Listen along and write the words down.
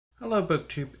Hello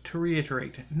BookTube. To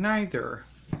reiterate, neither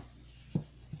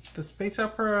the Space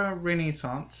Opera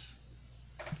Renaissance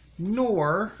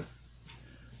nor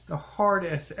the Hard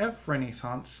SF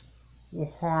Renaissance were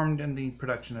harmed in the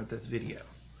production of this video.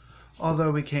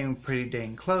 Although we came pretty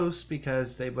dang close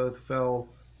because they both fell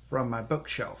from my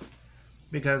bookshelf.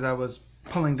 Because I was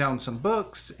pulling down some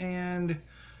books and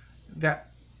that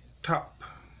top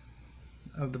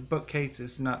of the bookcase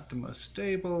is not the most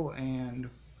stable, and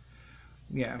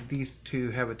yeah, these two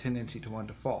have a tendency to want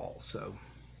to fall, so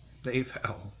they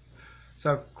fell.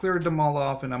 So I've cleared them all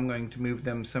off and I'm going to move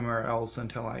them somewhere else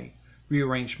until I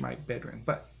rearrange my bedroom.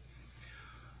 But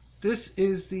this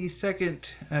is the second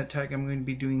tag I'm going to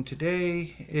be doing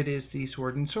today. It is the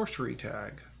Sword and Sorcery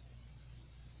Tag.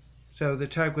 So the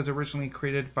tag was originally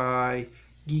created by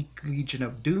Geek Legion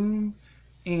of Doom,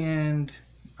 and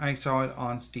I saw it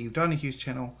on Steve Donahue's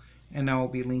channel, and I will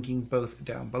be linking both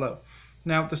down below.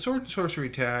 Now, the Sword and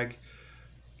Sorcery Tag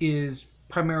is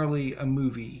primarily a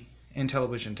movie and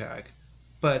television tag,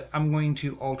 but I'm going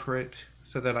to alter it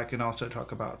so that I can also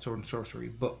talk about Sword and Sorcery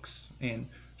books and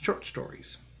short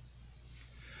stories.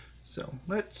 So,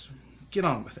 let's get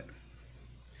on with it.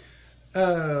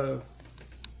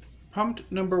 Prompt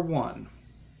number 1.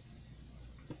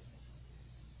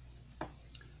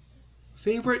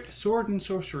 Favorite Sword and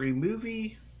Sorcery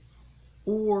movie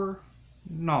or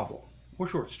novel or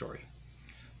short story?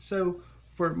 So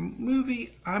for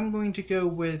movie, I'm going to go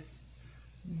with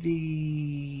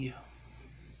the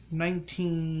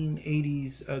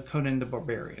 1980s Conan the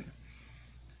Barbarian,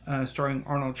 starring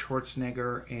Arnold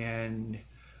Schwarzenegger and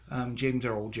James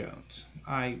Earl Jones.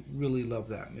 I really love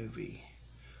that movie.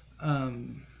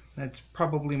 That's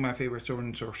probably my favorite Sword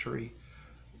and Sorcery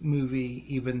movie,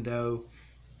 even though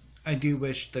I do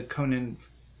wish the Conan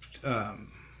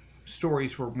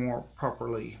stories were more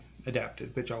properly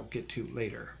adapted, which I'll get to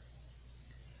later.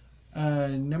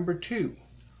 Number 2.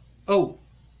 Oh,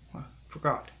 I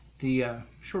forgot the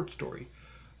short story.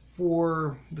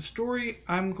 For the story,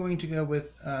 I'm going to go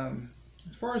with,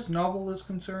 as far as novel is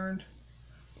concerned,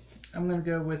 I'm going to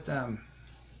go with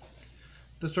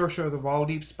The Sorcerer of the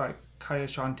Wildeeps by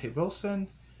Ashante Wilson.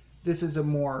 This is a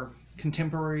more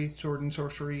contemporary Sword and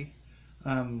Sorcery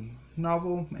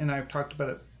novel, and I've talked about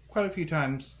it quite a few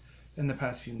times in the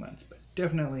past few months, but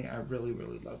definitely I really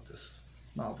love this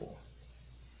novel.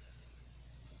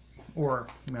 Or,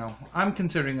 you know, I'm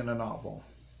considering it a novel.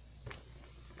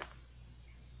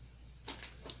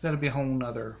 That'll be a whole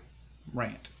nother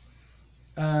rant.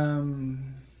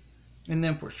 And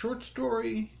then for short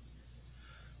story,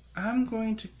 I'm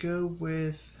going to go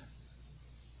with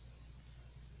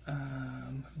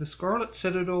The Scarlet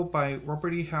Citadel by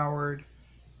Robert E. Howard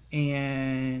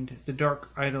and The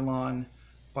Dark Eidolon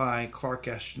by Clark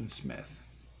Ashton Smith.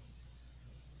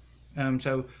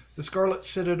 So The Scarlet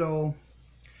Citadel,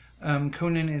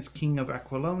 Conan is king of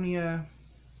Aquilonia,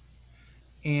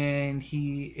 and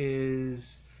he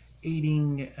is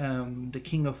aiding the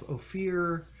king of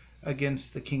Ophir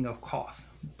against the king of Koth.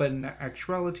 But in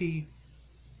actuality,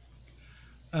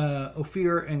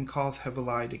 Ophir and Koth have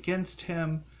allied against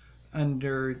him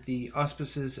under the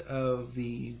auspices of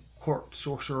the court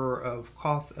sorcerer of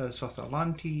Koth,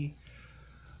 Zothique,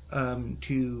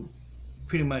 to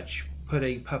pretty much put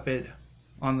a puppet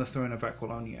on the throne of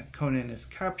Aquilonia. Conan is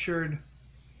captured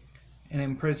and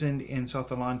imprisoned in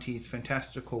Zothique's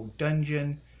fantastical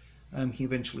dungeon. He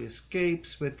eventually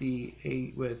escapes with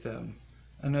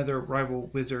another rival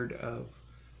wizard of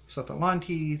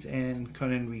Zothique's, and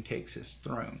Conan retakes his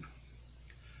throne.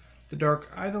 The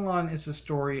Dark Eidolon is the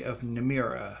story of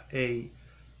Namira, a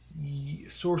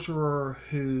sorcerer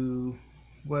who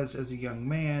was, as a young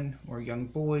man or young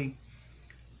boy,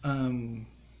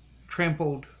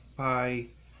 trampled by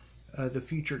the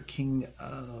future king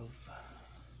of...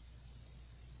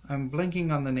 I'm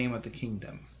blanking on the name of the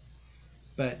kingdom.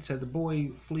 But so the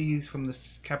boy flees from the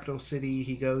capital city.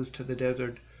 He goes to the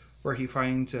desert where he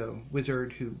finds a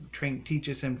wizard who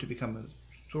teaches him to become a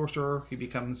sorcerer. He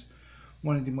becomes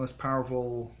one of the most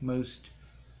powerful, most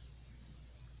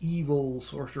evil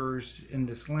sorcerers in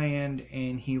this land,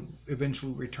 and he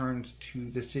eventually returns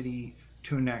to the city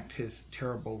to enact his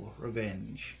terrible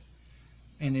revenge.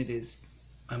 And it is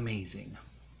amazing.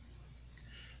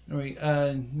 Anyway,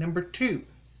 number 2.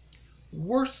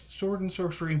 Worst Sword and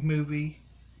Sorcery movie,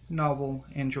 novel,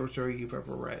 and short story you've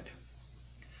ever read.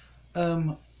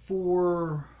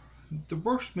 For the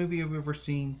worst movie I've ever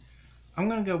seen, I'm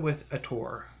going to go with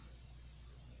Ator.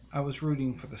 I was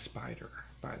rooting for the spider,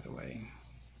 by the way.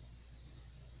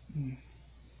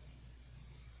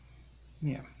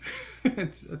 Yeah,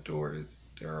 Ator is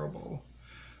terrible.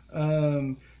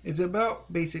 It's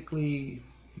about basically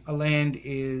a land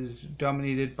is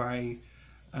dominated by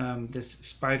this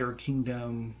spider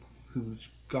kingdom whose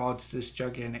god's this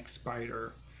gigantic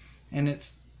spider, and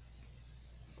it's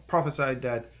prophesied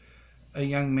that a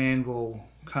young man will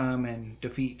come and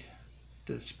defeat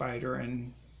the spider,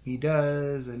 and he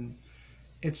does, and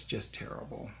it's just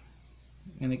terrible.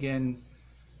 And again,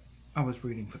 I was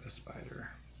rooting for the spider.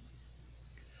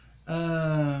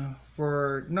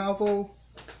 For novel,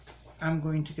 I'm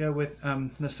going to go with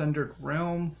The Sundered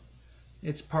Realm.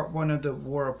 It's part 1 of the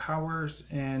War of Powers,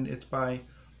 and it's by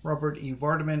Robert E.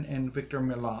 Vardaman and Victor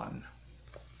Milan.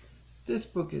 This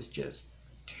book is just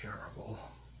terrible.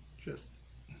 Just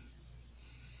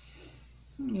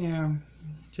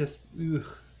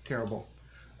terrible.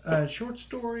 Short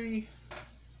story.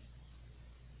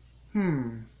 I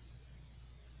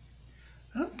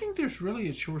don't think there's really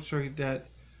a short story that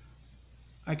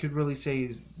I could really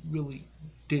say really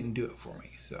didn't do it for me,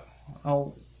 so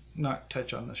I'll not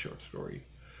touch on the short story.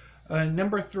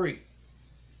 Number 3.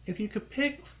 If you could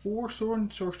pick 4 Sword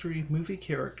and Sorcery movie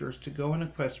characters to go on a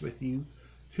quest with you,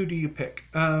 who do you pick?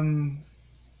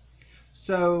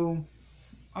 So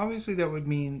obviously that would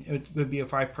mean it would be a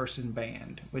 5-person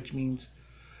band, which means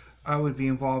I would be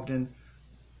involved in,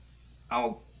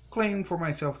 I'll claim for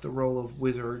myself the role of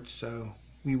wizard, so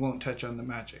we won't touch on the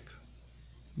magic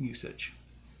usage.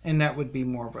 And that would be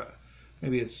more of a,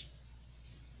 maybe it's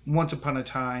Once Upon a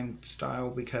Time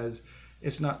style, because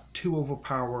it's not too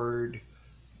overpowered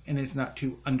and it's not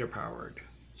too underpowered,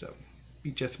 so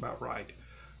be just about right.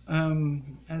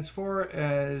 As far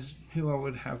as who I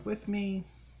would have with me,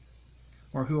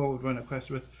 or who I would run a quest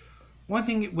with, one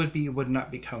thing it would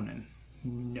not be Conan.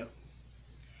 No.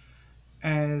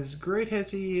 As great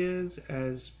as he is,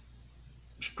 as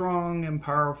strong and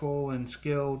powerful and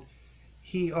skilled,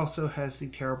 he also has the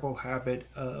terrible habit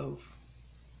of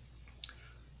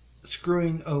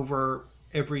screwing over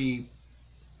every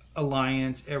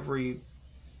alliance, every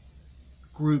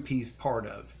group he's part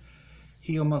of.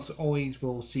 He almost always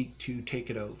will seek to take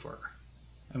it over.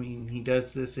 I mean, he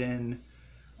does this in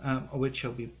A Witch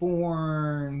Shall Be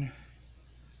Born.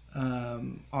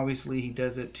 Obviously, he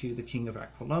does it to the King of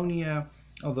Aquilonia,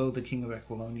 although the King of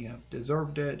Aquilonia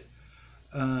deserved it.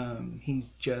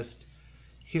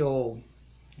 He'll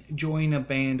join a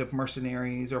band of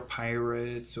mercenaries or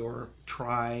pirates or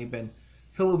tribe, and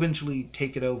he'll eventually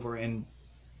take it over and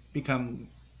become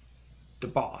the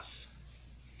boss.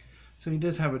 So he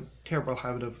does have a terrible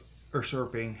habit of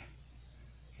usurping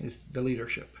the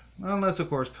leadership. Unless, of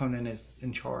course, Conan is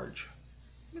in charge,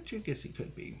 which I guess he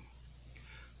could be.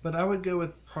 But I would go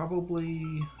with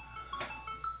probably...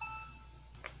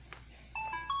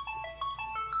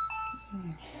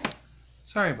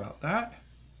 Sorry about that.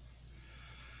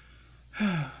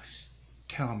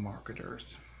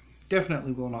 Telemarketers.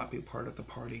 Definitely will not be part of the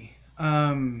party. So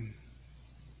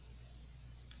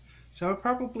I would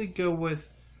probably go with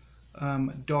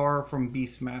Dar from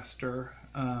Beastmaster.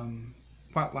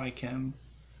 Quite like him.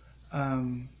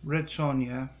 Red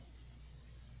Sonja.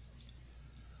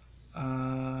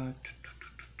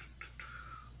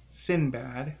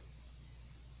 Sinbad.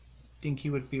 Think he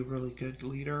would be a really good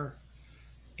leader.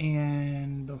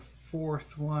 And the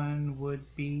 4th one would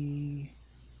be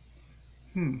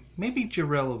maybe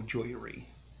Jirel of Joiry.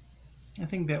 I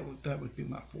think that would be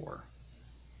my 4.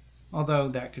 Although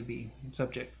that could be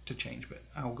subject to change, but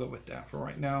I'll go with that for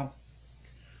right now.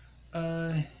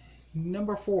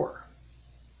 Number 4.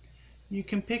 You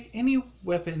can pick any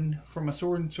weapon from a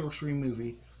Sword and Sorcery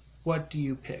movie. What do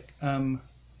you pick? How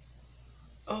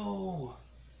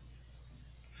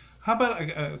about,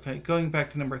 okay, going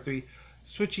back to number 3,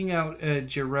 switching out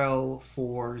Jirel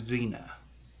for Xena.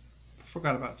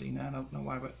 Forgot about Xena, I don't know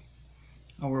why, but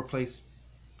I'll replace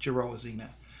Jirel with Xena.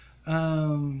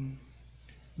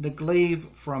 The Glaive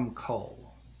from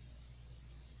Kull.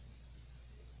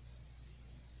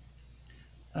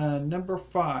 Number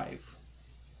 5.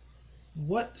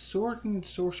 What Sword and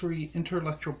Sorcery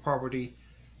intellectual property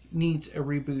needs a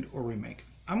reboot or remake?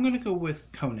 I'm going to go with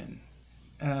Conan.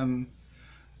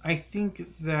 I think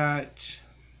that...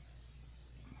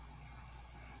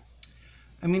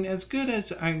 I mean, as good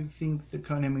as I think the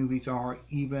Conan movies are,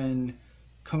 even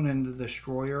Conan the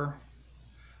Destroyer,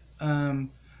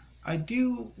 I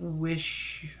do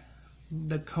wish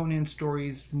the Conan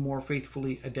stories more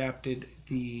faithfully adapted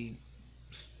the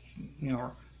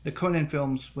Conan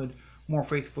films would more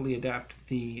faithfully adapt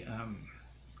the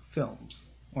films.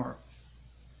 Or,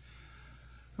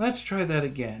 let's try that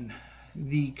again.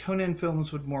 The Conan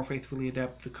films would more faithfully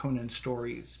adapt the Conan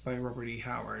stories by Robert E.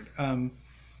 Howard.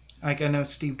 Like I know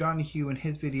Steve Donahue in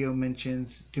his video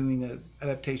mentions doing an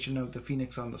adaptation of The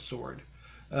Phoenix on the Sword.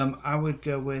 I would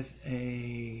go with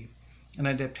an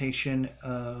adaptation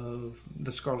of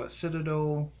the Scarlet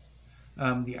Citadel,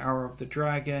 the Hour of the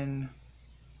Dragon,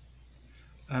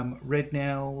 Red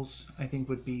Nails. I think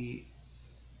would be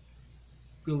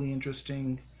really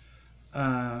interesting.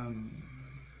 The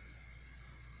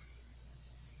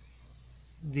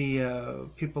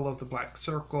People of the Black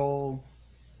Circle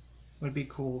would be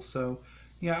cool. So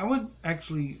yeah, I would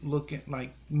actually look at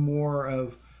like more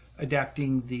of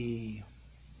adapting the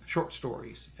short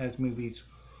stories as movies,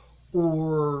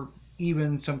 or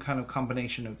even some kind of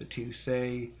combination of the two.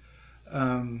 Say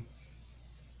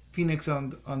Phoenix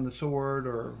on the Sword,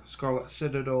 or Scarlet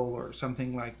Citadel, or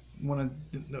something like one of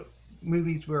the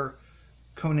movies where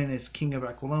Conan is king of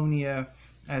Aquilonia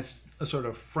as a sort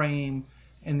of frame,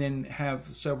 and then have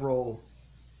several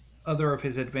other of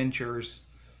his adventures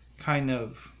kind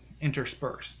of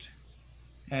interspersed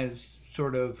as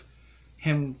sort of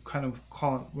him kind of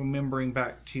remembering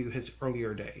back to his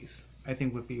earlier days. I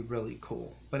think would be really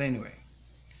cool. But anyway,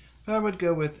 I would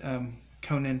go with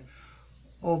Conan.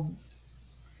 I'll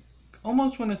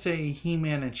almost want to say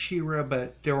He-Man and She-Ra,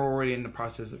 but they're already in the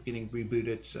process of getting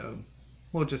rebooted, so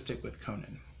we'll just stick with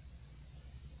Conan.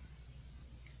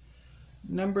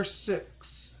 Number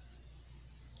 6.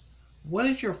 What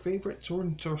is your favorite Sword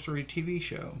and Sorcery TV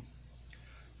show?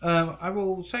 I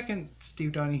will second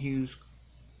Steve Donahue's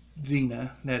Xena.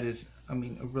 That is, a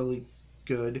really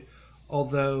good.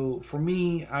 Although, for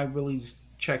me, I really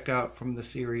checked out from the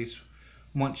series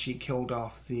once she killed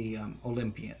off the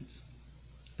Olympians.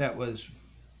 That was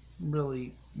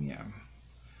really,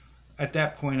 at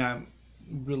that point, I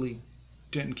really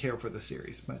didn't care for the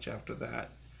series much after that.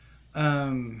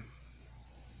 I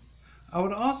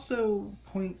would also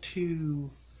point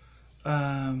to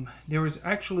there was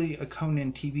actually a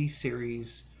Conan TV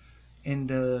series in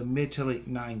the mid to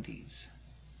late 90s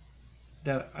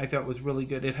that I thought was really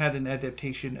good. It had an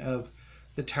adaptation of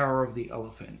The Tower of the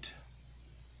Elephant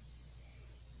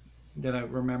that I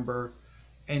remember.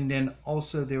 And then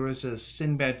also there was a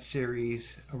Sinbad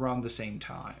series around the same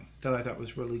time that I thought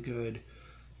was really good,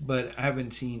 but I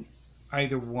haven't seen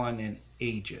either one in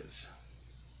ages.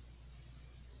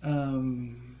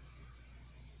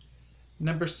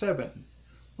 Number 7.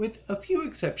 With a few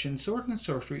exceptions, Sword and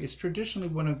Sorcery is traditionally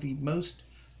one of the most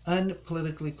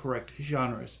unpolitically correct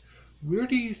genres. Where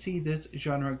do you see this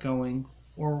genre going,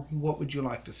 or what would you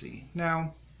like to see?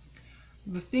 Now,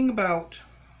 the thing about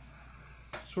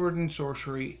Sword and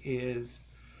Sorcery is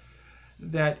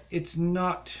that it's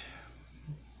not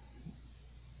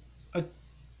a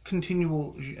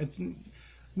continual...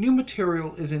 new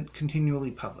material isn't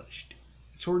continually published.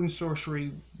 Sword and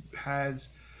Sorcery has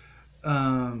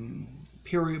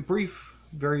very brief,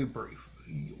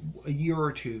 a year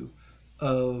or two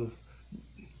of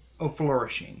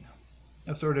flourishing,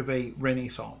 of sort of a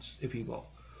renaissance, if you will,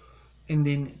 and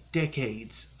then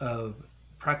decades of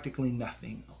practically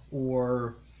nothing,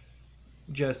 or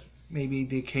just maybe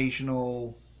the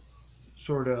occasional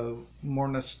sort of more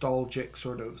nostalgic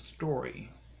sort of story.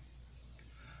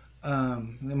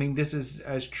 This is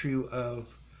as true of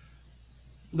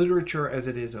literature as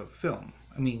it is of film.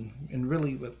 And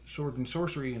really with Sword and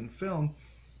Sorcery and film,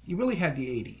 you really had the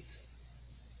 80s.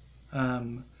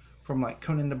 From like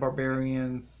Conan the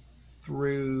Barbarian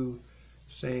through,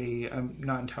 say, I'm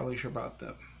not entirely sure about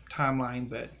the timeline,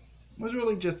 but it was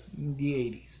really just the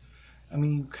 80s.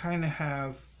 You kind of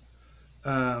have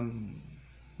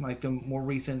like the more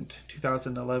recent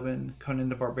 2011 Conan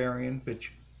the Barbarian,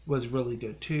 which was really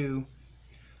good too.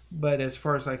 But as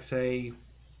far as like say,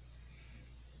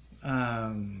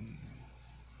 a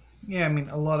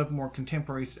lot of more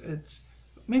contemporaries, it's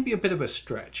maybe a bit of a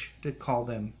stretch to call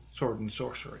them Sword and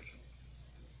Sorcery.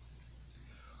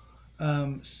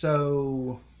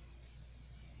 So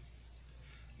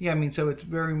it's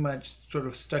very much sort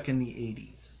of stuck in the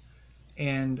 80s.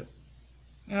 And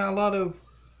a lot of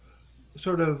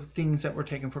sort of things that were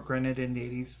taken for granted in the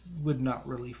 80s would not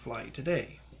really fly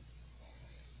today.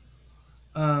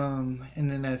 And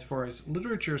then as far as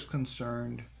literature is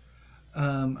concerned,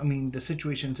 the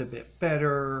situation's a bit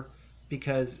better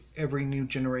because every new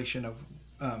generation of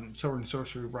Sword and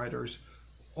Sorcery writers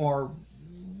are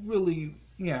really,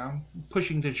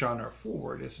 pushing the genre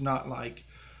forward. It's not like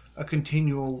a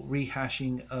continual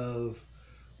rehashing of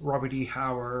Robert E.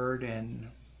 Howard, and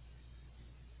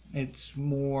it's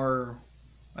more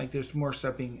like there's more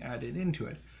stuff being added into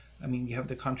it. You have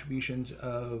the contributions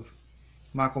of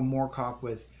Michael Moorcock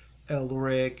with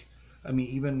Elric.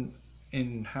 Even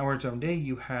in Howard's own day,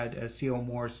 you had C.L.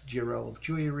 Moore's Jirel of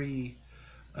Joiry,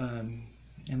 and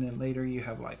then later you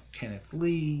have like Kenneth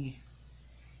Lee.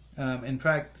 In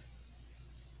fact,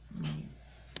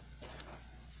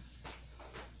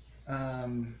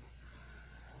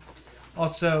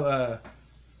 Also,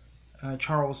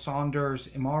 Charles Saunders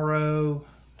Imaro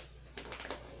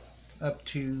up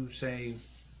to, say,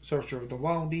 Sorcerer of the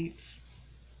Wildeeps.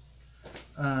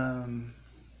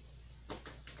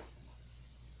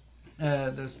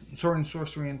 The Sword and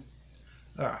Sorcery and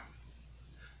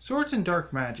Swords and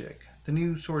Dark Magic. The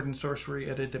new Sword and Sorcery,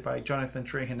 edited by Jonathan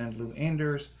Strahan and Lou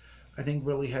Anders, I think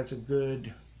really has a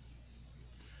good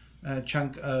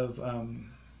chunk of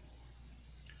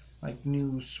like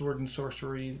new Sword and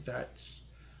Sorcery that's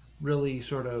really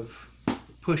sort of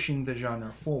pushing the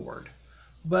genre forward.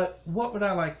 But what would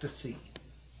I like to see?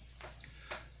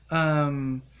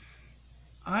 I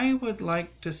would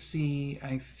like to see,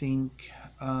 I think,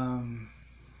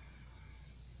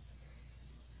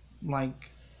 like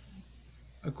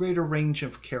a greater range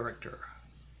of character.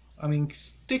 I mean,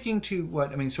 sticking to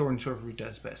what Sword and Sorcery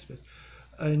does best, but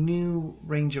a new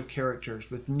range of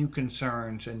characters with new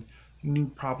concerns and new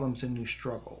problems and new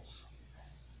struggles.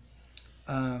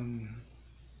 I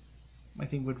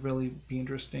think would really be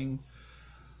interesting.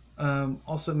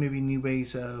 Also, maybe new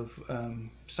ways of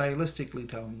stylistically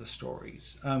telling the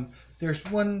stories. There's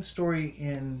one story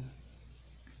in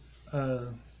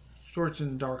Swords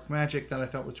and Dark Magic that I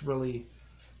thought was really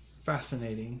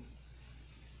fascinating.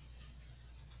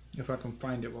 If I can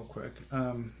find it real quick.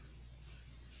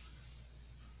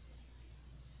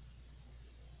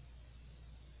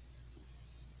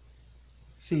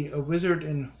 See, A Wizard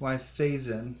in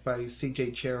Wiseazen by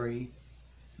C.J. Cherry,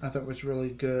 I thought was really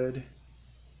good.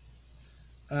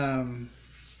 I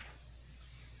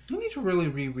need to really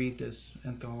reread this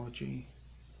anthology.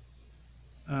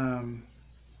 So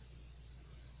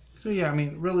yeah, I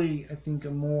mean, really, I think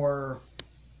a more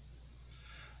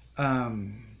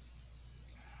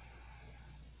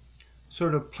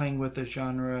sort of playing with the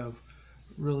genre of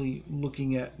really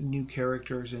looking at new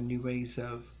characters and new ways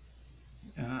of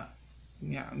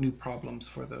new problems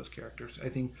for those characters, I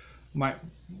think might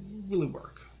really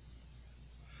work.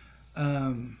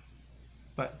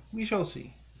 But we shall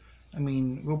see. I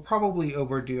mean, we'll probably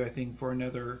overdue, I think, for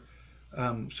another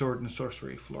Sword and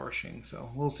Sorcery flourishing. So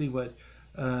we'll see what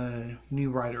new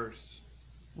writers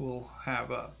will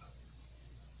have up.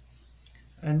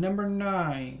 And number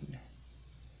 9.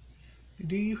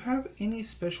 Do you have any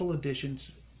special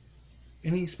editions,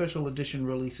 any special edition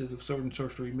releases of Sword and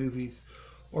Sorcery movies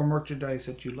or merchandise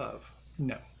that you love?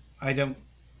 No, I don't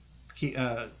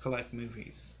collect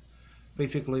movies.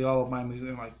 Basically, all of my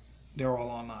movies, they're all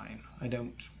online. I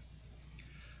don't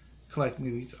collect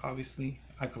movies, obviously.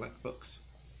 I collect books.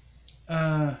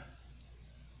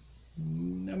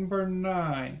 Number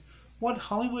 9. What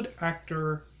Hollywood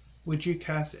actor would you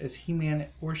cast as He-Man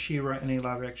or She-Ra in a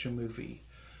live-action movie?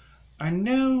 I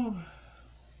know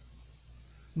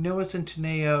Noah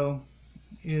Centineo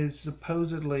is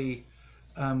supposedly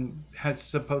has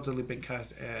supposedly been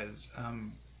cast as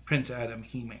Prince Adam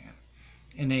He-Man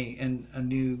in a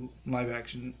new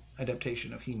live-action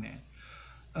adaptation of He-Man.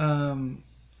 I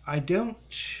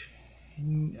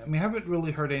haven't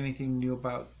really heard anything new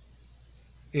about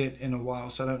it in a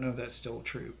while, so I don't know if that's still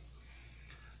true.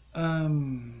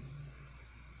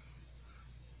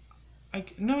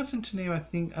 Noah Centineo,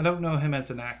 I don't know him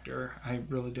as an actor. I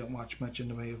really don't watch much in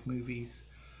the way of movies.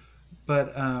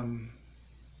 But I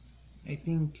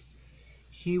think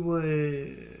he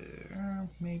would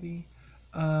maybe.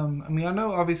 I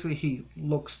know obviously he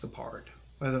looks the part.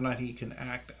 Whether or not he can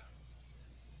act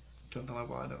to the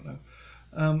level, I don't know.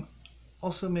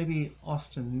 Also maybe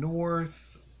Austin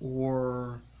North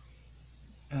or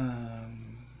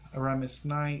Aramis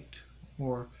Knight,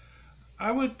 or I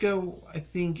would go, I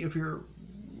think, if you're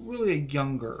really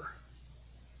younger.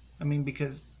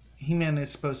 Because He-Man is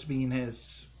supposed to be in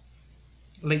his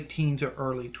late teens or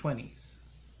early 20s.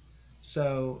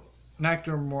 So an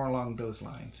actor more along those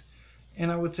lines.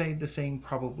 And I would say the same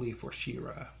probably for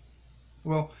She-Ra.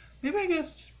 Well, maybe I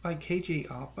guess like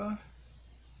KJ Apa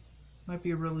might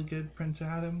be a really good Prince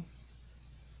Adam.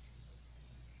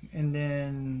 And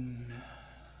then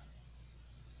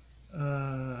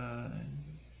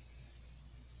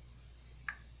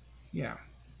yeah.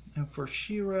 And for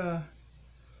She-Ra,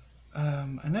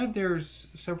 I know there's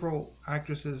several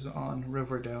actresses on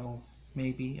Riverdale,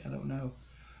 maybe, I don't know.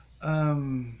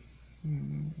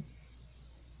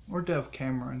 Or Dove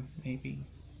Cameron, maybe.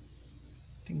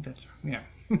 I think that's, yeah.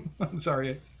 I'm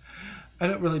sorry. I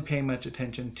don't really pay much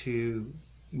attention to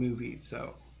movies,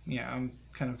 so yeah, I'm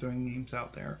kind of throwing names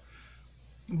out there.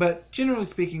 But generally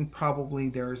speaking, probably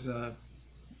there's a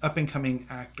up-and-coming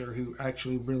actor who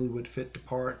actually really would fit the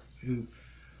part, who,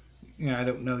 I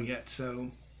don't know yet,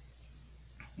 so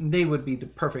they would be the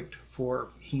perfect for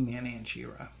He-Man and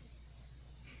She-Ra.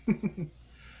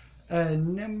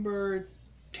 Number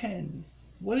 10.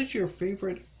 What is your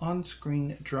favorite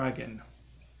on-screen dragon?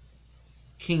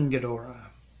 King Ghidorah.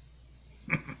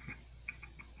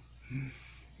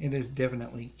 It is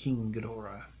definitely King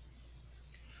Ghidorah.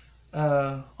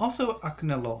 Also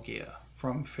Acnologia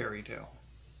from Fairy Tale.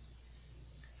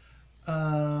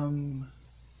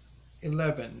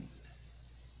 11.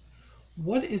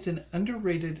 What is an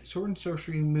underrated Sword and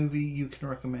Sorcery movie you can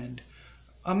recommend?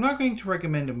 I'm not going to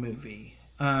recommend a movie.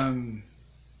 I'm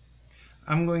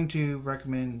going to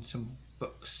recommend some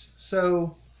books.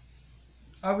 So,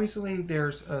 obviously,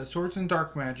 there's Swords and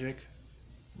Dark Magic.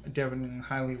 I definitely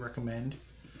highly recommend.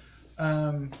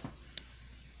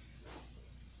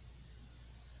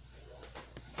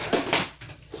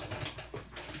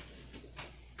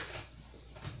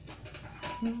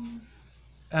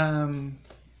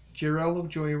 Jirel of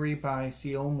Joiry by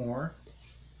C.L. Moore.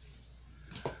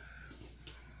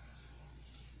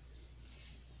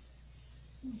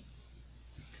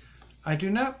 I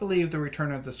do not believe the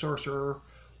Return of the Sorcerer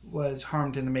was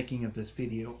harmed in the making of this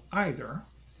video either.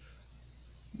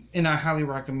 And I highly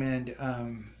recommend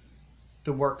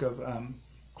the work of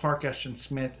Clark Ashton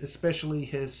Smith, especially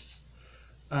his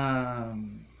I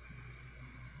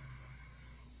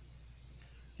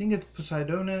think it's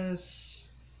Poseidonus,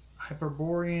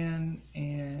 Hyperborean,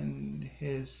 and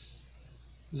his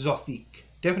Zothique.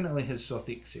 Definitely his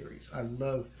Zothique series. I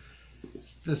love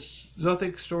the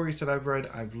Zothique stories that I've read.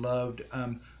 I've loved.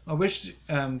 I wish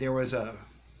there was a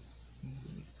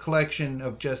collection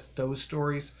of just those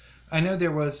stories. I know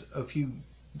there was a few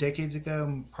decades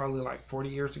ago, probably like 40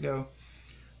 years ago,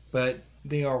 but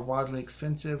they are wildly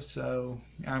expensive, so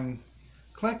I'm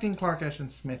collecting Clark Ashton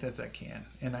Smith as I can,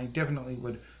 and I definitely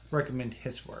would recommend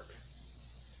his work.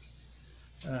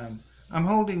 I'm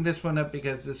holding this one up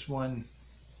because this one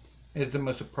is the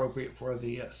most appropriate for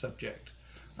the subject.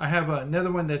 I have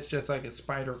another one that's just like a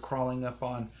spider crawling up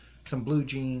on some blue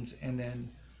jeans, and then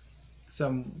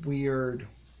some weird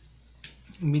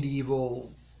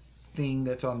medieval thing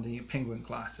that's on the Penguin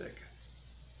Classic.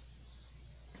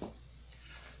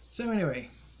 So anyway,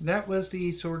 that was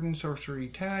the Sword and Sorcery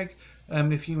tag.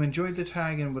 If you enjoyed the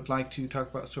tag and would like to talk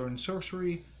about Sword and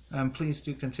Sorcery, please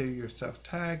do consider yourself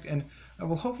tagged, and I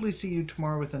will hopefully see you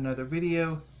tomorrow with another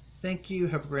video. Thank you,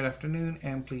 have a great afternoon,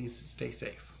 and please stay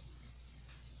safe.